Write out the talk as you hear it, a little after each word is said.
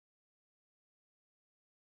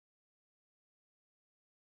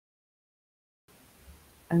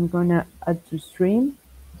I'm gonna add to stream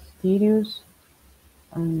Sirius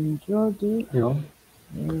and Jordi. Hello.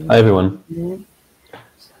 Hi, everyone.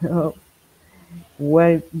 So,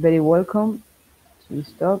 well, very welcome to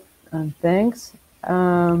this talk and thanks.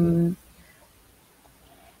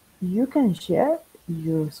 You can share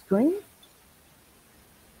your screen.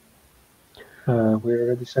 We're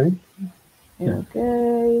already sharing.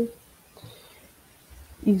 Okay.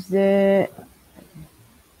 Is the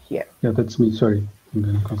here? Yeah, that's me. Sorry.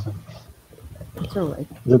 It's all right.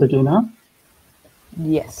 Is it okay now?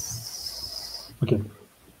 Yes. Okay.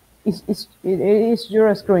 It is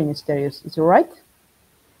your screen, Stereos. It's all right?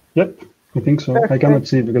 Yep, I think so. Perfect. I cannot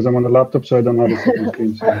see because I'm on the laptop, so I don't have a second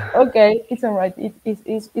screen. So. Okay, it's all right.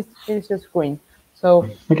 It's your screen. So,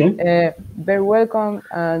 okay. Very welcome,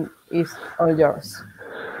 and it's all yours.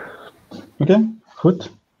 Okay, good.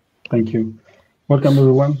 Thank you. Welcome,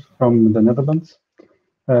 everyone, from the Netherlands.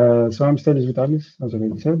 So I'm Stelis Vitalis, as I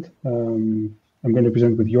already said. I'm going to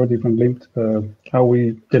present with Jordi from Linked how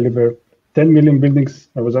we deliver 10 million buildings.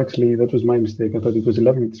 That was my mistake. I thought it was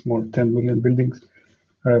 11. It's more 10 million buildings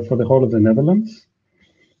for the whole of the Netherlands.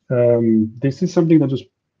 This is something that was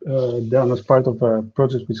done as part of a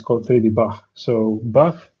project which is called 3D BAG. So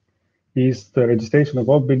BAG is the registration of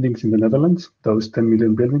all buildings in the Netherlands, those 10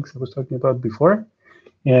 million buildings I was talking about before.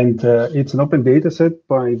 And it's an open data set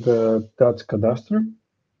by the Dutch Cadastre.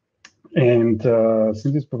 And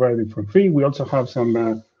since it's provided for free, we also have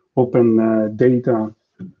some open data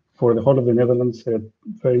for the whole of the Netherlands, a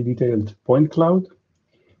very detailed point cloud.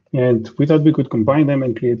 And we thought we could combine them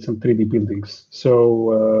and create some 3D buildings.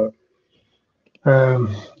 So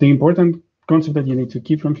the important concept that you need to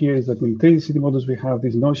keep from here is that in 3D city models, we have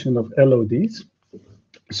this notion of LODs.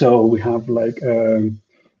 So we have like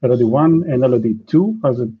LOD1 and LOD2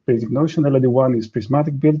 as a basic notion. LOD1 is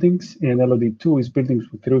prismatic buildings, and LOD2 is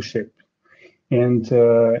buildings with through shape. And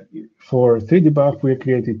for 3D BAG, we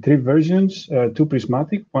created 3 versions, 2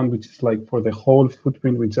 prismatic, one which is like for the whole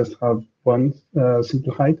footprint, we just have one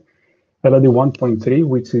simple height. LOD 1.3,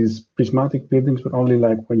 which is prismatic buildings, but only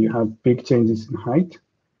like when you have big changes in height,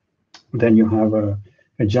 then you have a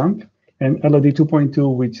jump. And LOD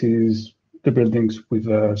 2.2, which is the buildings with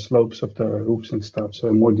slopes of the roofs and stuff, so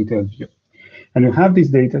a more detailed view. And you have this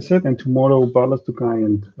data set, and tomorrow Balas Tukai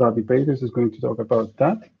and Ravi Peters is going to talk about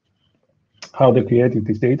that, how they created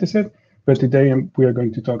this data set. But today we are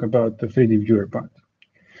going to talk about the 3D viewer part.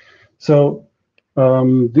 So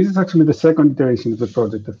this is actually the second iteration of the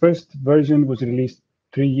project. The first version was released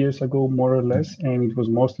 3 years ago, more or less, and it was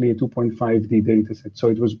mostly a 2.5D dataset. So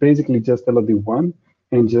it was basically just LOD1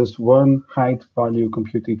 and just one height value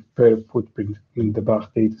computed per footprint in the BAG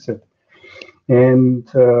dataset. And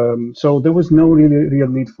so there was no real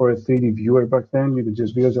need for a 3D viewer back then. You could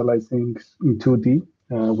just visualize things in 2D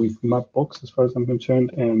with Mapbox, as far as I'm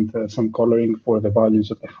concerned, and some coloring for the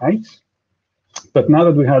values of the heights. But now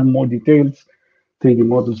that we had more details, 3D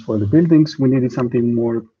models for the buildings, we needed something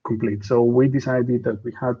more complete. So we decided that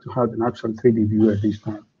we had to have an actual 3D viewer this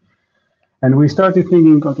time. And we started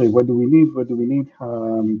thinking, okay, what do we need? What do we need?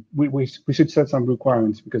 We should set some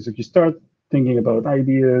requirements, because if you start thinking about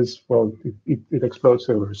ideas, well, it explodes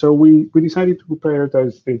over. So we decided to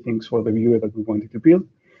prioritize 3 things for the viewer that we wanted to build.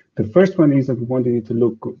 The first one is that we wanted it to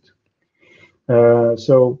look good.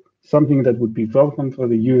 So something that would be welcome for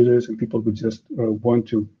the users and people would just want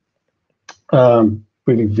to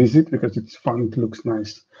really visit because it's fun, it looks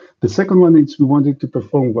nice. The second one is we wanted to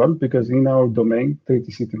perform well, because in our domain,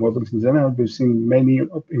 3D city models in general, we've seen many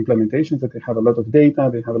implementations that they have a lot of data,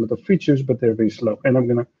 they have a lot of features, but they're very slow. And I'm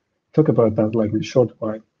going to talk about that like in a short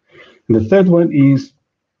while. And the third one is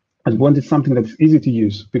I wanted something that's easy to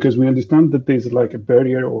use, because we understand that there's like a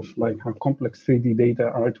barrier of like how complex 3D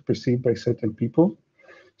data are to perceive by certain people.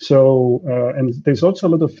 So, and there's also a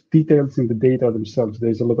lot of details in the data themselves.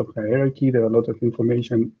 There's a lot of hierarchy, there are a lot of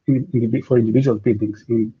information for individual buildings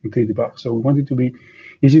in 3D BAG. So we want it to be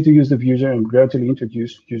easy to use the user and gradually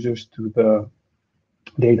introduce users to the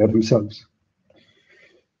data themselves.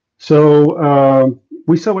 So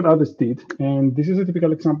we saw what others did, and this is a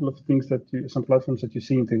typical example of things that some platforms that you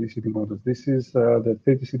see in 3D city models. This is the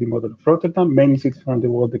 3D city model of Rotterdam. Many cities around the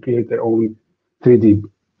world, they create their own 3D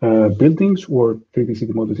buildings or 3D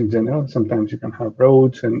city models in general. Sometimes you can have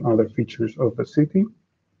roads and other features of the city.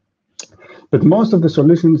 But most of the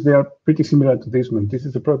solutions, they are pretty similar to this one. This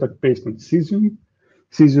is a product based on Cesium.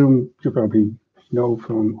 Cesium, you probably know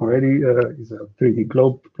from already, is a 3D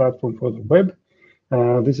globe platform for the web.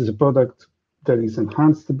 This is a product that is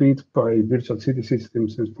enhanced a bit by virtual city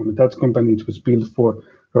systems from a Dutch company. It was built for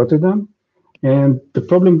Rotterdam. And the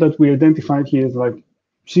problem that we identified here is like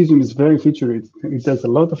Cesium is very feature-rich. It does a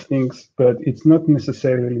lot of things, but it's not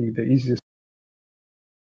necessarily the easiest.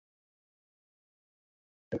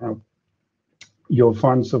 Your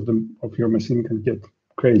funds of your machine can get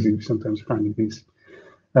crazy sometimes finding these.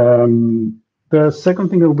 The second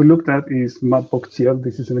thing that we looked at is Mapbox.gl.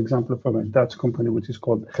 This is an example from a Dutch company which is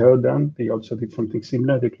called Heldan. They also did something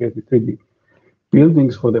similar. They created 3D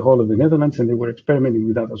buildings for the whole of the Netherlands, and they were experimenting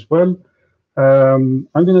with that as well. I'm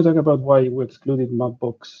going to talk about why we excluded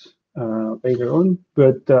Mapbox later on,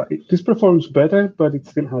 but this performs better, but it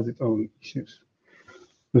still has its own issues.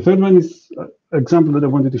 The third one is example that I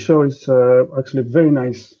wanted to show is actually a very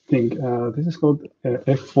nice thing. This is called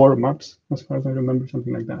F4 Maps, as far as I remember,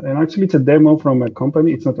 something like that. And actually, it's a demo from a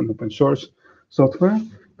company. It's not an open source software,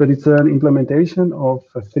 but it's an implementation of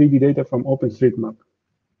 3D data from OpenStreetMap.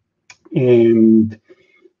 And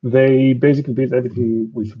they basically built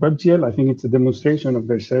everything with WebGL. I think it's a demonstration of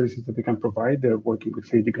their services that they can provide. They're working with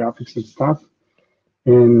 3D graphics and stuff.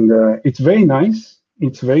 And it's very nice.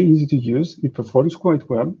 It's very easy to use. It performs quite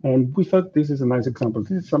well. And we thought this is a nice example.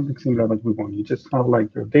 This is something similar that we want. You just have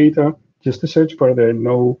like your data, just a search bar there,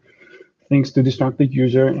 no things to distract the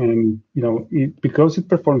user. And because it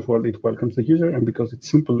performs well, it welcomes the user. And because it's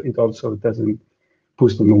simple, it also doesn't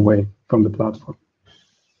push them away from the platform.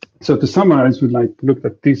 So to summarize, we looked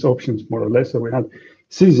at these options more or less. So we had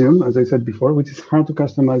Cesium, as I said before, which is hard to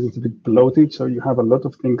customize. It's a bit bloated. So you have a lot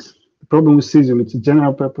of things. The problem with Cesium, it's a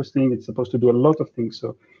general purpose thing. It's supposed to do a lot of things.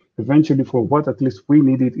 So eventually, for what at least we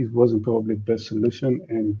needed, it wasn't probably the best solution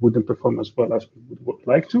and wouldn't perform as well as we would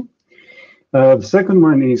like to. The second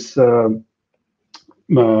one is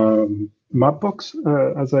Mapbox,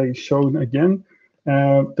 as I showed again.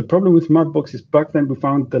 The problem with Mapbox is back then we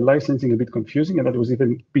found the licensing a bit confusing, and that was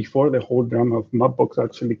even before the whole drama of Mapbox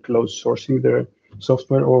actually closed sourcing their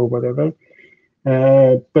software or whatever.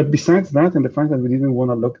 But besides that, and the fact that we didn't want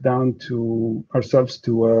to lock down to ourselves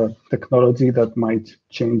to a technology that might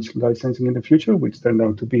change licensing in the future, which turned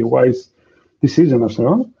out to be a wise decision after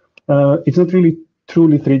all, it's not really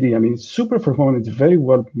truly 3D. I mean, it's super performant. It's very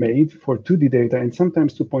well made for 2D data and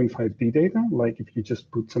sometimes 2.5D data. Like if you just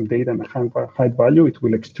put some data in a height value, it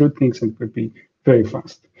will extrude things and it will be very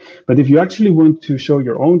fast. But if you actually want to show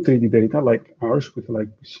your own 3D data, like ours, with like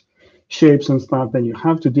shapes and stuff, then you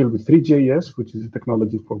have to deal with three.js, which is a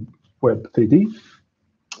technology for Web 3D.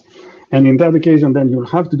 And in that occasion, then you'll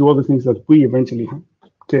have to do all the things that we eventually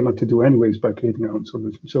came up to do anyways by creating our own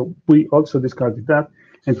solution. So we also discarded that.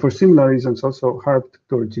 And for similar reasons, also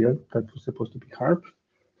harp.gl, that was supposed to be harp.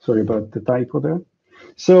 Sorry about the typo there.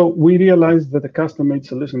 So we realized that a custom-made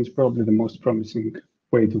solution is probably the most promising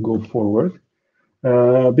way to go forward.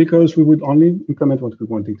 Because we would only implement what we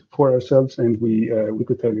wanted for ourselves, and we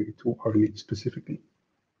could tailor it to our needs specifically.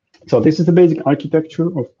 So this is the basic architecture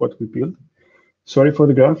of what we built. Sorry for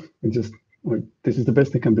the graph. This is the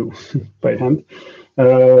best I can do by hand.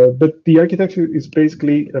 But the architecture is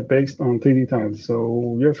basically based on 3D tiles.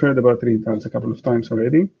 So you've heard about 3D tiles a couple of times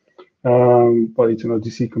already. But it's an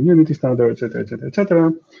OGC community standard, etc., etc.,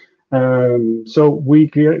 etc. So we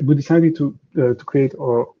decided to create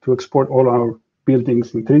or to export all our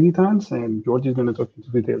buildings in 3D tiles, and George is going to talk into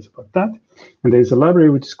details about that. And there's a library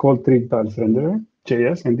which is called 3D tiles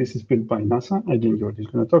renderer.js, and this is built by NASA. Again, George is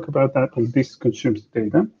going to talk about that, and this consumes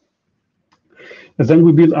data. And then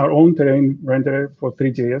we built our own terrain renderer for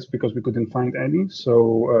three.js because we couldn't find any.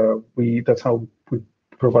 So that's how we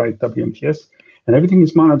provide WMTS. And everything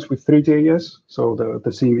is managed with three.js. So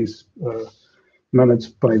the scene is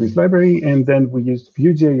managed by this library. And then we used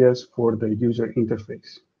Vue.js for the user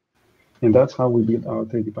interface. And that's how we built our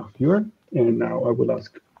 3D path viewer. And now I will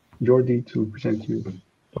ask Jordi to present you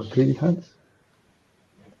our 3D tiles.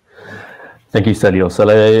 Thank you, Stelio.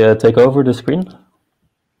 Shall I take over the screen?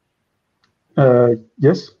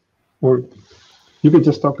 Yes, or you can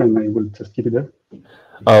just talk and I will just keep it there.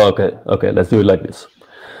 Oh, okay. Okay, let's do it like this.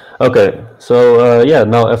 Okay, so yeah,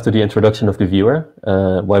 now after the introduction of the viewer,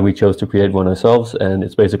 why we chose to create one ourselves and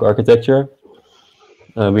its basic architecture,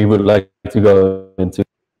 we would like to go into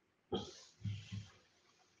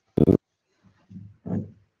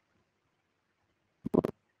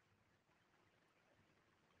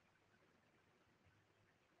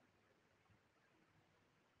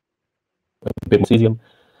a bit more Cesium,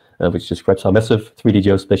 which describes how massive 3D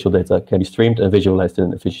geospatial data can be streamed and visualized in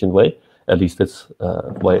an efficient way. At least that's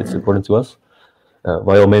why it's important to us,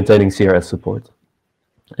 while maintaining CRS support.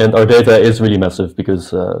 And our data is really massive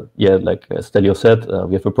because, yeah, like Stelio said,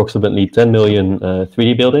 we have approximately 10 million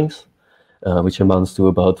 3D buildings, which amounts to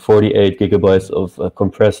about 48 gigabytes of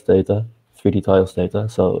compressed data, 3D tiles data,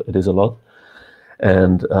 so it is a lot.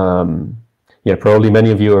 And yeah, probably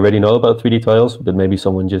many of you already know about 3D tiles, but maybe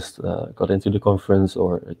someone just got into the conference,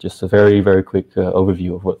 or just a very, very quick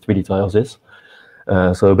overview of what 3D tiles is.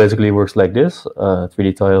 So basically it works like this.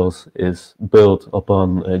 3D tiles is built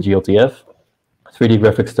upon GLTF, 3D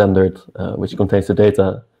graphic standard, which contains the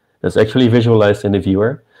data that's actually visualized in the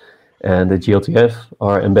viewer. And the GLTF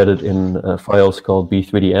are embedded in files called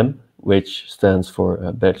B3DM, which stands for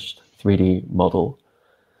Batched 3D Model.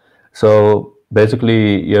 So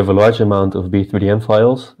basically, you have a large amount of B3DM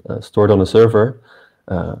files stored on a server.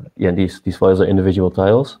 Yeah, these files are individual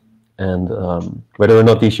tiles. And whether or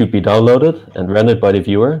not these should be downloaded and rendered by the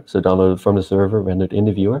viewer, so downloaded from the server, rendered in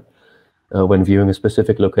the viewer, when viewing a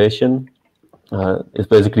specific location, is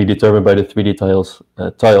basically determined by the 3D tiles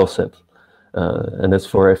tile set. And that's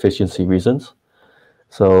for efficiency reasons.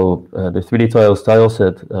 So the 3D tiles tile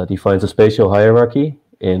set defines a spatial hierarchy.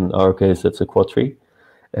 In our case, it's a quad tree.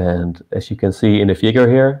 And as you can see in the figure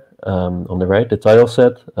here, on the right, the tile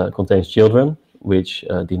set contains children, which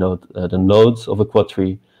denote the nodes of a quad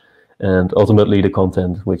tree, and ultimately the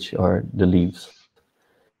content, which are the leaves.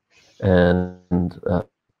 And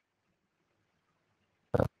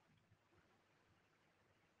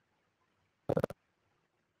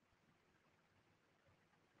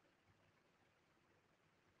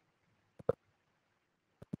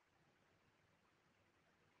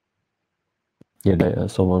yeah,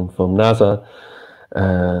 someone from NASA.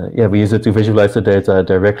 Yeah, we use it to visualize the data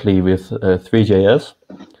directly with three.js.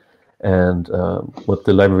 And what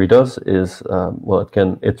the library does is, well,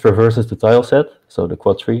 it traverses the tile set, so the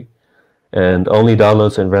quad tree, and only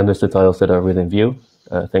downloads and renders the tiles that are within view,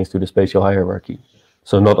 thanks to the spatial hierarchy.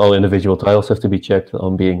 So not all individual tiles have to be checked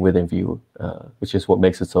on being within view, which is what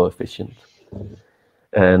makes it so efficient.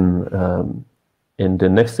 And in the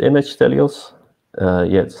next image, Stelios,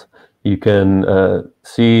 yes, you can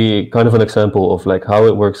see kind of an example of like how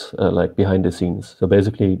it works like behind the scenes. So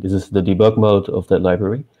basically, this is the debug mode of that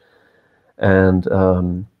library. And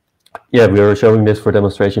yeah, we are showing this for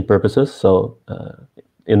demonstration purposes. So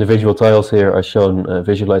individual tiles here are shown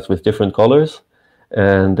visualized with different colors,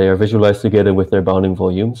 and they are visualized together with their bounding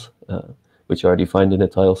volumes, which are defined in the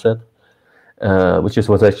tile set, which is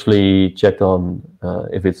what's actually checked on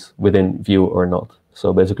if it's within view or not.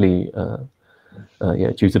 So basically,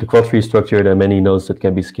 yeah, due to the quad tree structure, there are many nodes that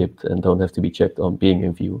can be skipped and don't have to be checked on being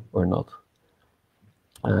in view or not.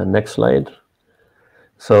 Next slide.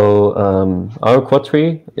 So our quad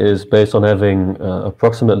tree is based on having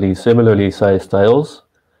approximately similarly sized tiles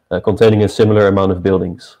containing a similar amount of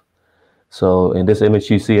buildings. So in this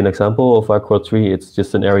image, you see an example of our quad tree. It's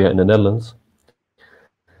just an area in the Netherlands.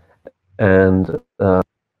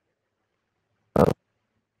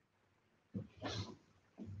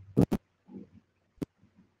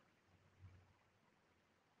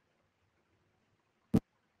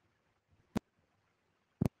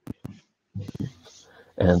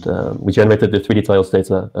 And we generated the 3D tiles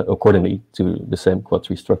data accordingly to the same quad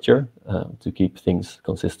tree structure to keep things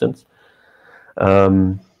consistent.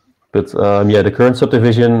 But yeah, the current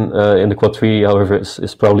subdivision in the quad tree, however,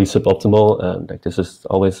 is probably suboptimal. Like this is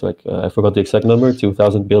always like, I forgot the exact number,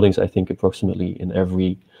 2,000 buildings, I think, approximately in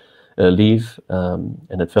every leaf. And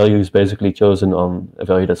that value is basically chosen on a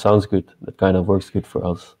value that sounds good, that kind of works good for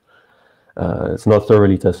us. It's not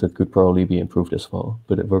thoroughly tested, could probably be improved as well,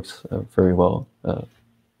 but it works very well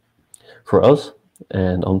for us.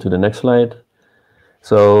 And on to the next slide.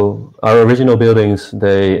 So our original buildings,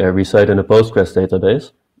 they reside in a Postgres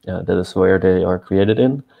database. That is where they are created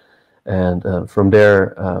in. And from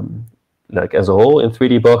there, like as a whole in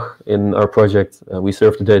 3dbug in our project, we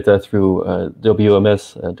serve the data through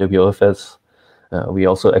WMS, WFS. We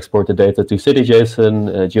also export the data to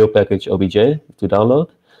city.json, geopackage, OBJ to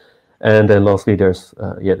download. And then lastly, there's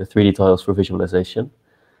yeah, the 3D tiles for visualization.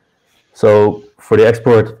 So for the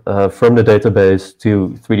export from the database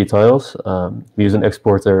to 3D tiles, we use an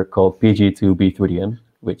exporter called PG to B3DM,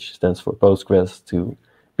 which stands for Postgres to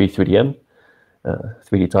B3DM,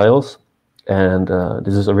 3D tiles. And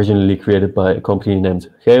this is originally created by a company named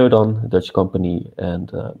Geodon, a Dutch company.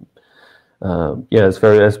 And yeah,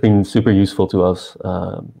 it's been super useful to us.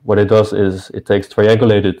 What it does is it takes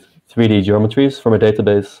triangulated 3D geometries from a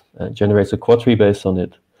database, generates a quad tree based on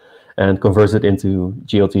it, and converts it into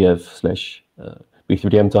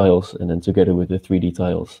GLTF/B3DM tiles, and then together with the 3D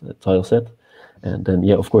tiles tile set. And then,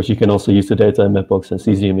 yeah, of course, you can also use the data in Mapbox and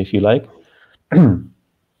Cesium if you like. And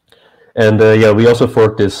yeah, we also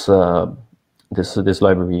forked this this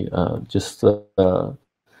library just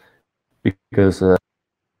because.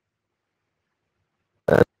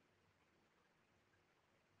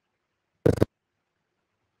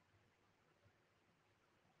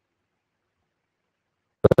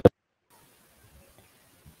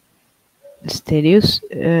 Stelios,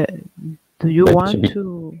 do you It should want be-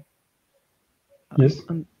 to? Yes.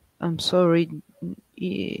 I'm sorry.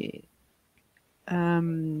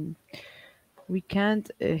 We can't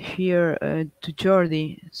hear to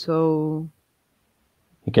Jordi, so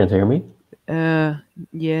You can't hear me?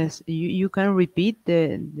 yes, you can repeat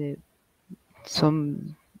the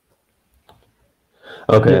some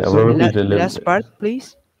Okay, Yeah, I so will repeat a little last bit. part,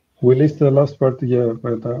 please. we list the last part, yeah,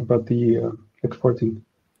 about the exporting,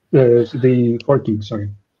 the forking, sorry.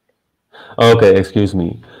 Okay, excuse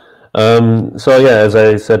me. So yeah, as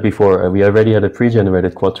I said before, we already had a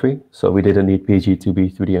pre-generated quad tree, so we didn't need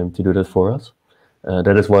PG2B3DM to do that for us.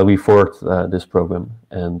 That is why we forked this program,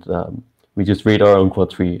 and we just read our own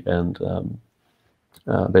quad tree and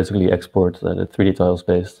basically export the 3D tiles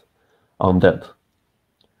based on that.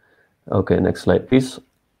 Okay, next slide, please.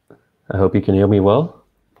 I hope you can hear me well.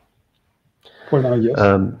 For now, yes.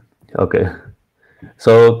 Okay.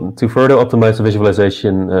 So to further optimize the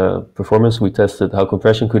visualization performance, we tested how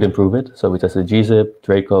compression could improve it. So we tested gzip,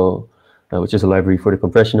 Draco, which is a library for the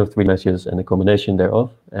compression of 3D meshes and the combination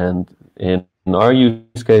thereof. And in our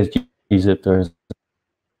use case, gzip turns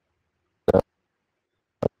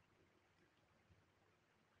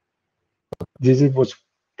gzip was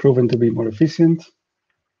proven to be more efficient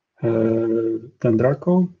than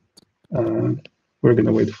Draco. We're going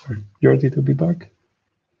to wait for Jordi to be back.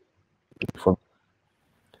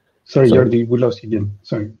 Sorry, Jordi, we lost you again.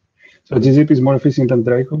 Sorry. So gzip is more efficient than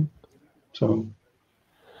Draco. So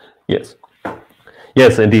yes.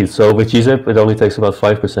 Yes, indeed. So with gzip, it only takes about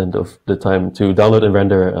 5% of the time to download and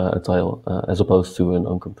render a tile as opposed to an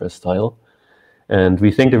uncompressed tile. And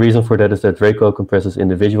we think the reason for that is that Draco compresses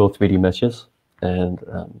individual 3D meshes. And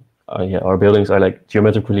our buildings are like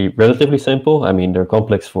geometrically relatively simple. I mean, they're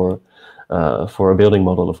complex for a building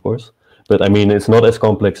model, of course. But I mean, it's not as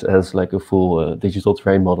complex as like a full digital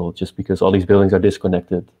terrain model, just because all these buildings are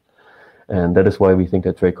disconnected. And that is why we think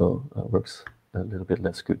that Draco works a little bit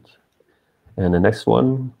less good. And the next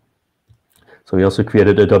one. So we also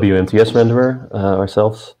created a WMTS renderer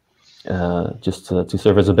ourselves, just to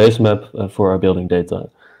serve as a base map for our building data,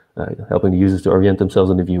 helping the users to orient themselves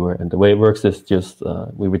in the viewer. And the way it works is just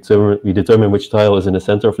we determine which tile is in the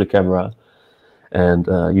center of the camera, and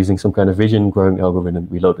using some kind of vision growing algorithm,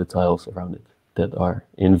 we load the tiles around it that are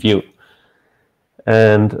in view.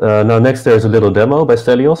 And now next there's a little demo by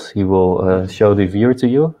Stelios. He will show the viewer to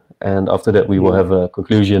you. And after that, we will have a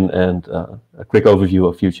conclusion and a quick overview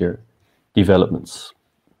of future developments.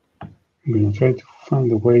 I'm going to try to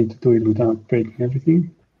find a way to do it without breaking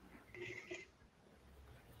everything.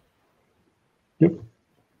 Yep.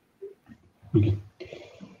 Okay.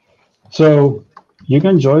 So you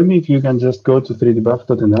can join me if you can just go to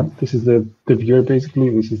 3dbuff.nl. This is the viewer,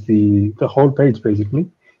 basically. This is the whole page, basically.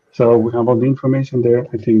 So we have all the information there.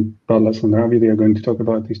 I think Ballas and Ravi, they are going to talk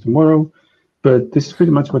about this tomorrow. But this is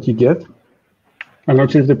pretty much what you get. I'm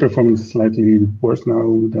not sure if the performance is slightly worse now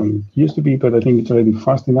than it used to be, but I think it's already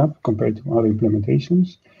fast enough compared to other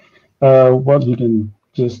implementations. What you can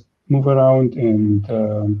just move around,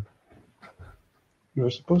 and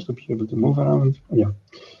you're supposed to be able to move around. Yeah.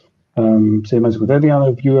 Same as with any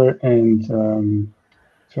other viewer, and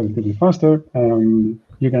it's relatively faster.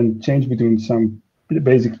 You can change between some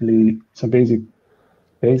basic base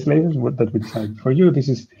layers that we decided for you. This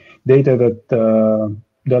is data that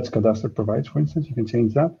Dutch Cadastre provides, for instance. You can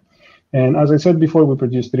change that. And as I said before, we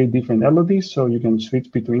produce 3 different LODs, so you can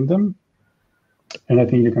switch between them. And I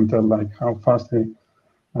think you can tell like how fast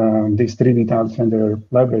this 3D tile render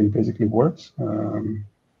library basically works.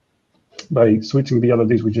 By switching the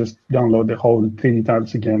LODs, we just download the whole 3D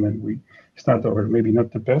tiles again, and we start over. Maybe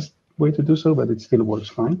not the best way to do so, but it still works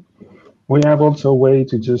fine. We have also a way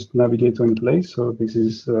to just navigate to any place. So this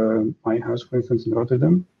is my house, for instance, in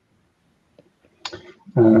Rotterdam.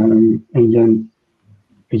 And again,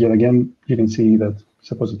 you can see that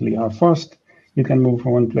supposedly how fast you can move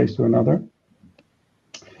from one place to another.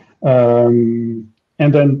 And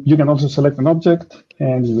then you can also select an object,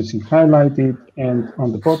 and you will see highlighted. And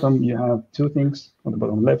on the bottom, you have 2 things. On the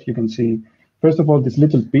bottom left, you can see, first of all, this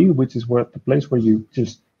little pin, which is the place where you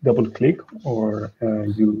just double click, or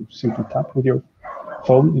you simply tap with your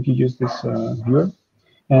phone if you use this viewer.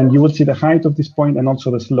 And you will see the height of this point and also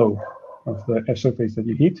the slope of the surface that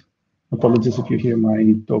you hit. Apologies if you hear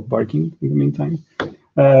my dog barking in the meantime.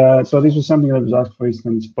 So this was something that was asked, for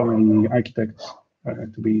instance, by architects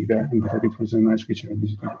to be there, and it was a nice feature of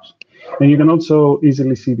these videos. And you can also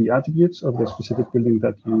easily see the attributes of the specific building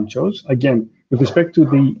that you chose. Again, with respect to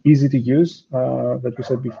the easy to use that we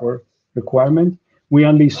said before requirement, we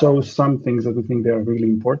only show some things that we think they are really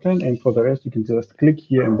important, and for the rest, you can just click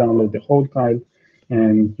here and download the whole tile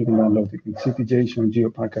and you can download it in CT-JSON,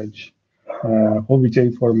 GeoPackage,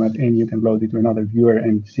 OBJ format, and you can load it to another viewer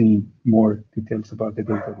and see more details about the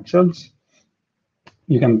data themselves.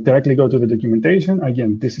 You can directly go to the documentation.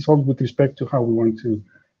 Again, this is all with respect to how we want to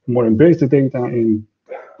more embrace the data and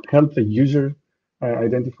help the user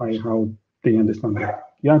identify how they understand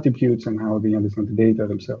the attributes and how they understand the data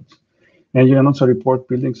themselves. And you can also report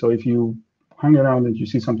buildings. So if you hang around and you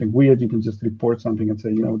see something weird, you can just report something and say,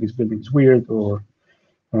 you know, this building is weird, or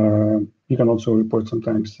you can also report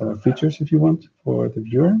sometimes features if you want for the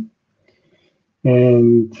viewer.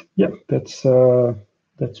 And yeah, that's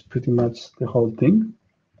pretty much the whole thing.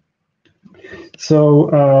 So,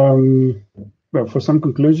 well, for some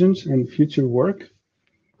conclusions and future work.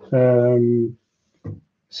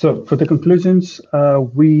 So for the conclusions,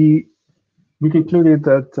 we concluded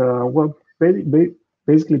that well,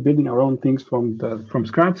 basically building our own things from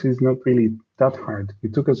scratch is not really that hard.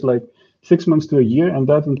 It took us like 6 months to a year, and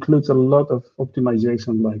that includes a lot of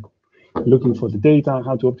optimization, like looking for the data,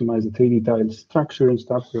 how to optimize the 3D tile structure and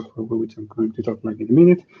stuff, which I'm going to talk like in a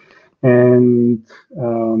minute. And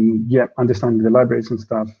yeah, understanding the libraries and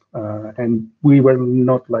stuff. And we were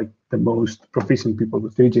not like the most proficient people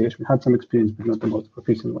with three.js. We had some experience, but not the most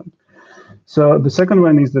proficient one. So the second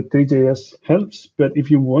one is that three.js helps, but if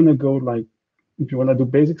you want to go like, if you want to do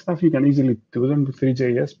basic stuff, you can easily do them with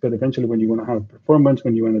three.js. But eventually, when you want to have performance,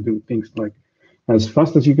 when you want to do things like as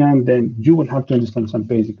fast as you can, then you will have to understand some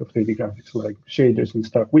basic of 3D graphics, like shaders and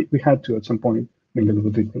stuff. We had to at some point make a little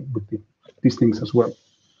bit with these things as well.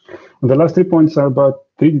 And the last 3 points are about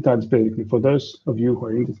 3D tiles, basically. For those of you who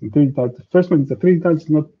are interested in 3D tiles, the first one is that 3D tiles is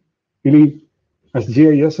not really as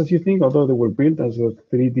GIS as you think, although they were built as a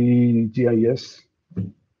 3D GIS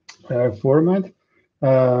format.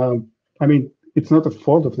 I mean, it's not a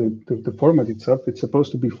fault of the format itself. It's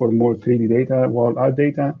supposed to be for more 3D data, while our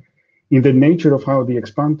data, in the nature of how they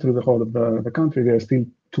expand through the whole of the country, they're still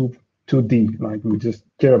 2D. Like, we just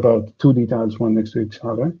care about 2D tiles one next to each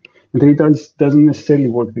other. And 3D tiles doesn't necessarily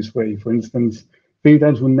work this way. For instance, 3D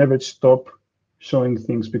tiles will never stop showing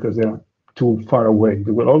things because they are too far away.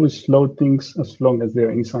 They will always load things as long as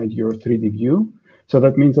they're inside your 3D view. So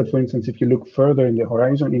that means that, for instance, if you look further in the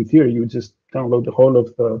horizon, in theory, you just download the whole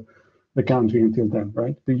of the country until then,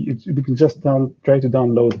 right? You can just try to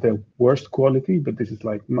download the worst quality, but this is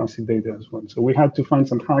like massive data as well. So we had to find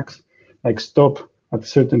some hacks, like stop at a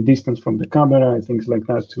certain distance from the camera and things like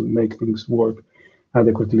that to make things work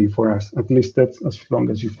adequately for us. At least that's as long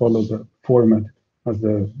as you follow the format as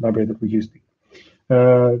the library that we used.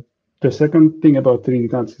 The second thing about 3D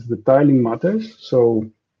tiles is the tiling matters. So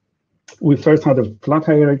we first had a flat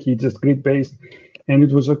hierarchy, just grid-based, and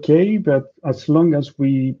it was okay, but as long as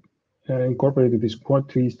we incorporated this quad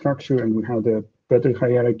tree structure and we had a better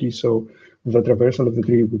hierarchy, so the traversal of the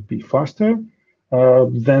tree would be faster,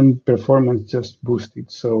 then performance just boosted.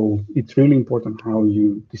 So it's really important how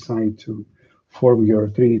you decide to form your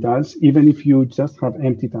 3D tiles, even if you just have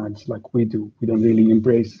empty tiles like we do. We don't really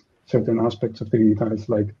embrace certain aspects of 3D tiles,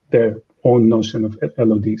 like their own notion of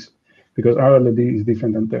LODs, because our LOD is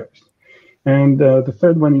different than theirs. And the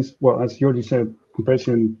third one is, well, as Jordi said,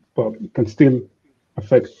 compression, well, can still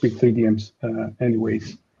affect big 3DMs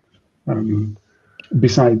anyways,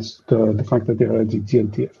 besides the fact that they are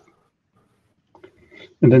GLTF.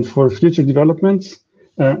 And then for future developments,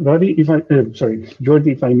 Jordi,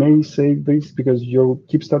 if I may say this, because you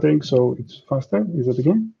keep stuttering, so it's faster. Is that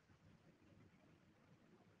okay?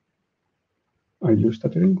 Are you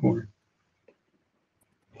stuttering or?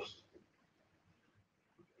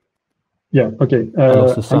 Yeah. Okay.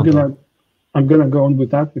 I'm gonna go on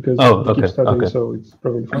with that because you keep stuttering, so it's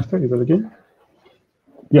probably faster. Is that okay?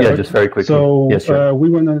 Yeah, just very quickly. So yes, sure. We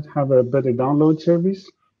want to have a better download service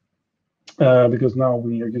because now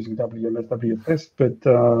we are using WMS, WFS, but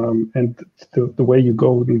and the way you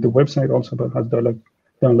go in the website also about how to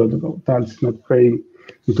download tiles is not very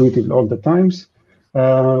intuitive all the times.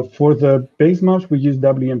 For the base maps, we use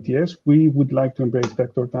WMTS. We would like to embrace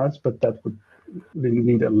vector tiles, but that would really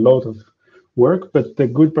need a lot of work. But the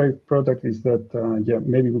good product is that, yeah,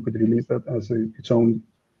 maybe we could release that as its own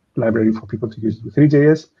library for people to use with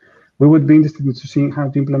three.js. We would be interested in seeing how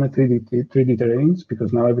to implement 3D terrains,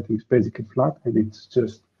 because now everything is basically flat and it's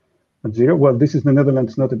just at zero. Well, this is the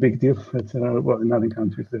Netherlands, not a big deal, but well, in other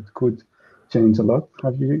countries that could change a lot,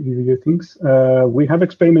 have your things. We have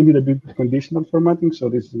experimented a bit with conditional formatting, so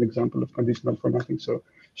this is an example of conditional formatting, so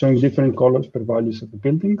showing different colors per values of the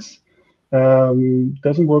buildings.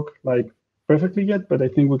 Doesn't work like perfectly yet, but I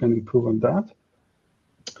think we can improve on that.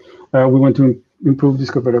 We want to improve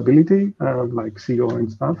discoverability, like SEO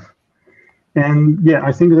and stuff. And yeah,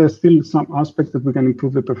 I think there's still some aspects that we can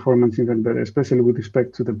improve the performance even better, especially with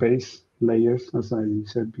respect to the base layers, as I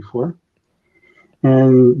said before.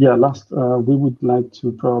 And yeah, last, we would like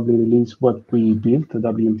to probably release what we built, the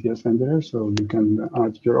WMTS renderer, so you can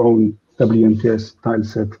add your own WMTS tile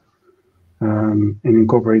set and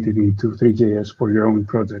incorporate it into three.js for your own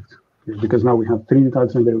project. Because now we have 3D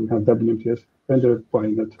tiles renderer, we have WMTS renderer, why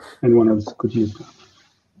not anyone else could use that?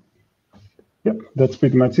 Yep, that's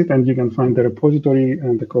pretty much it, and you can find the repository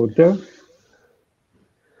and the code there.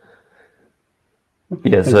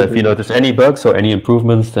 Yes, if you notice any bugs or any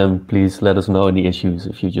improvements, then please let us know any issues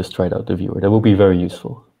if you just tried out the viewer. That will be very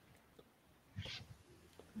useful.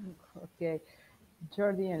 Okay,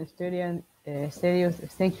 Jordi and Stelios,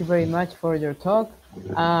 thank you very much for your talk.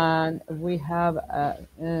 And we have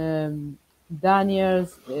Daniel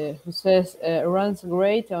who says runs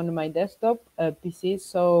great on my desktop PC,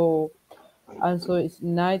 so also it's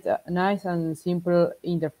nice and simple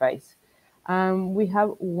interface. We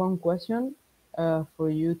have one question for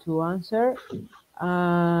you to answer,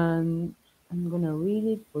 and I'm gonna read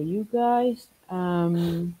it for you guys.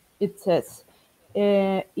 It says,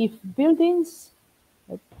 if buildings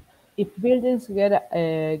get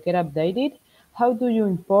updated, how do you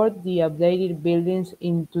import the updated buildings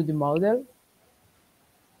into the model?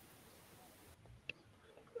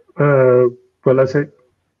 Well,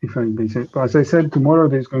 if I may say, as I said, tomorrow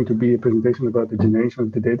there's going to be a presentation about the generation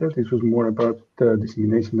of the data. This was more about the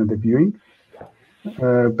dissemination and the viewing.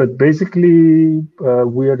 But basically,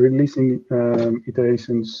 we are releasing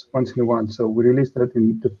iterations once in a while. So we released that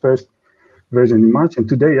in the first version in March, and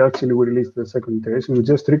today actually we released the second iteration. We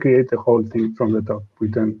just recreate the whole thing from the top. We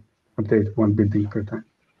then update one building per time.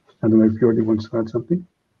 I don't know if Jordi wants to add something.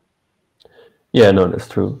 Yeah, no, that's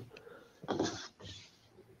true.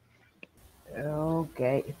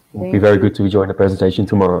 Okay. It will be very good to join the presentation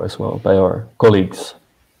tomorrow as well by our colleagues.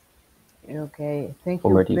 Okay, thank for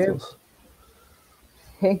you. more details.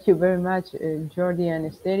 Thank you very much, Jordi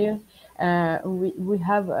and Stereo. We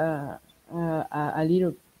have a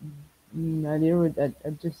little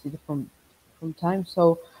adjusted from time,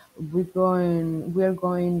 so we are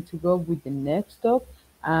going to go with the next talk.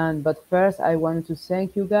 But first, I wanted to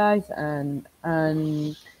thank you guys and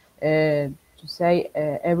to say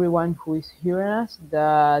everyone who is hearing us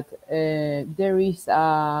that there is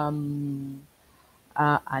an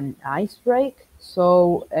ice break,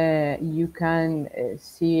 so you can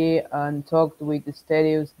see and talk with the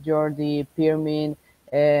Stelios, Jordi, Pirmin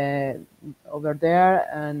over there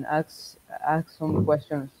and ask some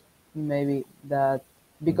questions, maybe that,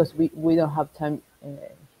 because we don't have time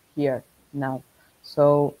here now.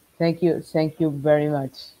 So thank you very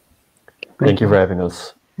much. Thank you for having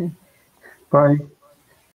us. Bye.